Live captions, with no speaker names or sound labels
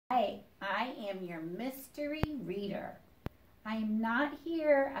Hi, I am your mystery reader. I'm not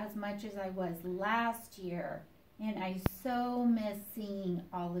here as much as I was last year, and I so miss seeing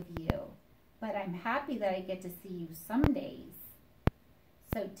all of you. But I'm happy that I get to see you some days.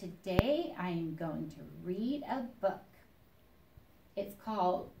 So today I am going to read a book. It's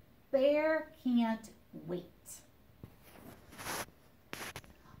called Bear Can't Wait.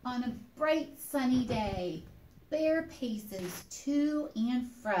 On a bright sunny day, Bear paces to and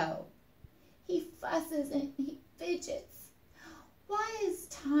fro. He fusses and he fidgets. Why is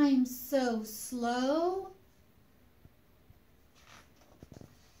time so slow?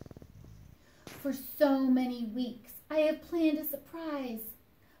 For so many weeks I have planned a surprise,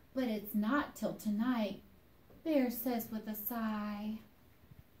 but it's not till tonight, Bear says with a sigh.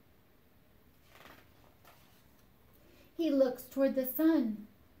 He looks toward the sun,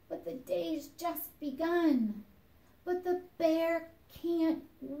 but the day's just begun. But the bear can't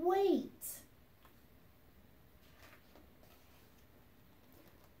wait.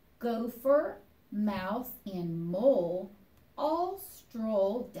 Gopher, Mouse, and Mole all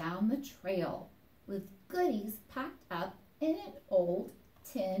stroll down the trail with goodies packed up in an old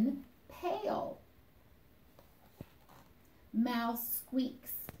tin pail. Mouse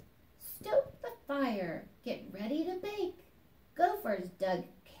squeaks, "Stoke the fire, get ready to bake." Gopher's dug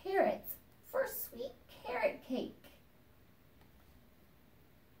carrots for sweet carrot cake.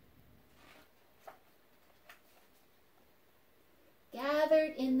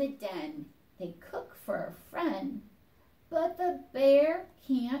 Gathered in the den, they cook for a friend, but the bear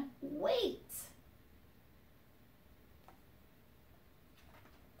can't wait.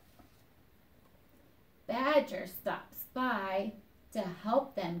 Badger stops by to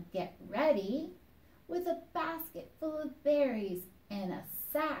help them get ready with a basket full of berries and a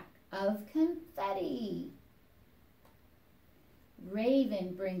sack of confetti.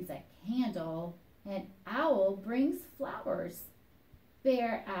 Raven brings a candle and Owl brings flowers.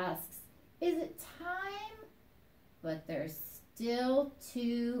 Bear asks, "Is it time?" But there's still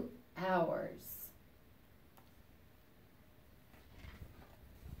 2 hours.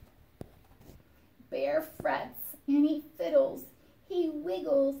 Bear frets and he fiddles, he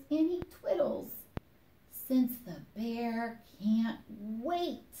wiggles and he twiddles, since the bear can't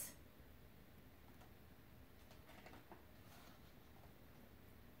wait.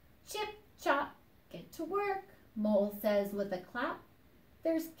 Chip, chop, get to work, Mole says with a clap.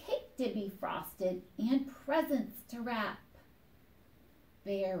 There's cake to be frosted and presents to wrap.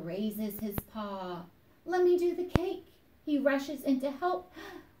 Bear raises his paw. "Let me do the cake." He rushes in to help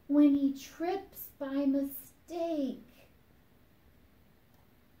when he trips by mistake.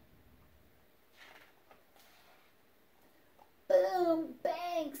 Boom,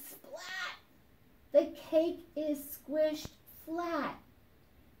 bang, splat! The cake is squished flat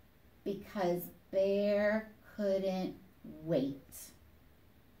because Bear couldn't wait.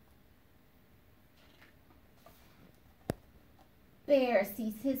 Bear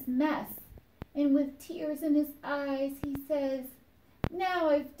sees his mess, and with tears in his eyes, he says, "Now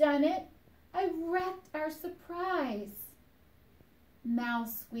I've done it. I've wrecked our surprise."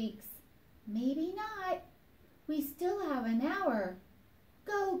 Mouse squeaks, "Maybe not. We still have an hour.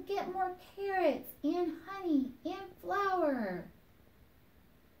 Go get more carrots and honey and flour."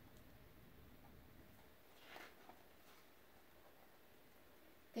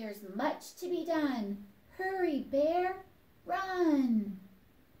 There's much to be done. Hurry, Bear, run.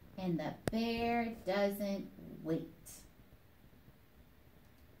 And the bear doesn't wait.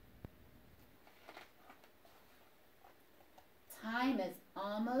 Time is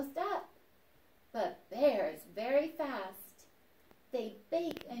almost up, but Bear is very fast. They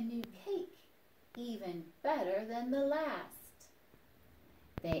bake a new cake, even better than the last.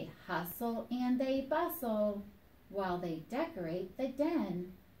 They hustle and they bustle while they decorate the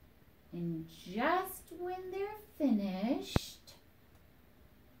den. And just when they're finished,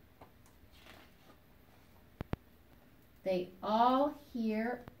 they all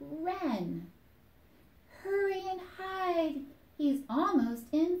hear Wren. "Hurry and hide, he's almost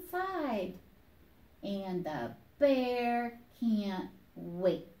inside." And the bear can't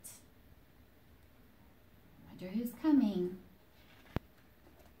wait. I wonder who's coming.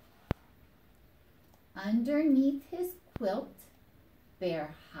 Underneath his quilt,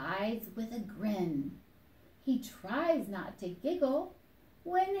 Bear hides with a grin. He tries not to giggle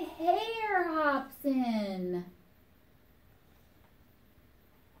when Hare hops in.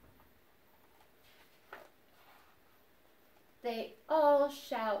 They all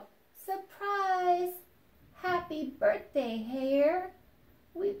shout, "Surprise! Happy birthday, Hare!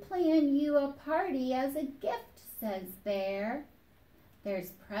 We planned you a party as a gift," says Bear.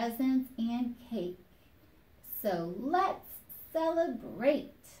 There's presents and cake. So let's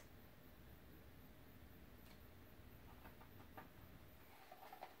celebrate.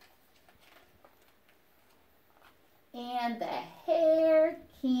 And the hair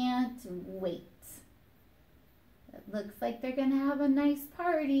can't wait. It looks like they're going to have a nice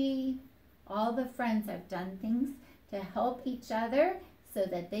party. All the friends have done things to help each other so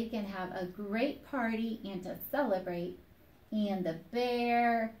that they can have a great party and to celebrate. And the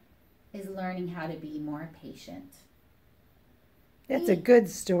bear is learning how to be more patient. That's a good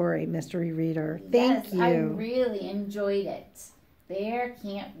story, Mystery Reader. Thank you. I really enjoyed it. Bear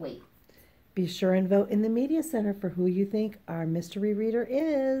can't wait. Be sure and vote in the Media Center for who you think our Mystery Reader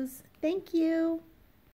is. Thank you.